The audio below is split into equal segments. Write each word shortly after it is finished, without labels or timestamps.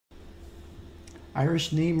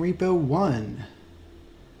Irish name repo 1.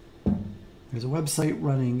 There's a website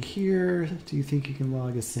running here. Do you think you can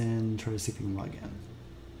log us in? Try to see if you can log in.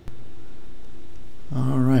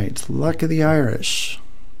 All right, luck of the Irish.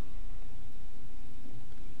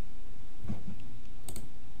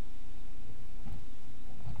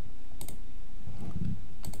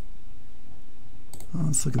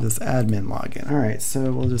 Let's look at this admin login. All right,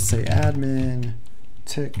 so we'll just say admin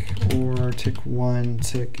tick or tick1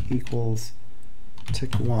 tick equals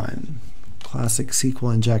tick1. Classic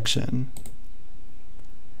SQL injection.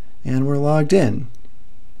 And we're logged in.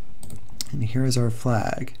 And here's our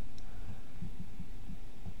flag.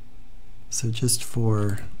 So just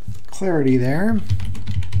for clarity there,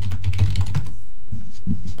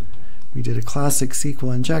 we did a classic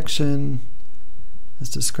SQL injection as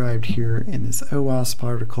described here in this OWASP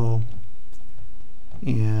article.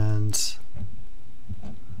 And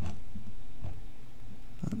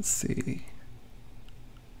let's see.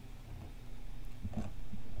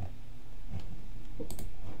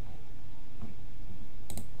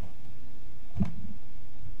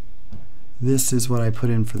 This is what I put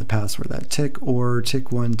in for the password, that tick or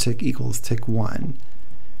tick1 tick equals tick1.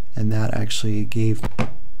 And that actually gave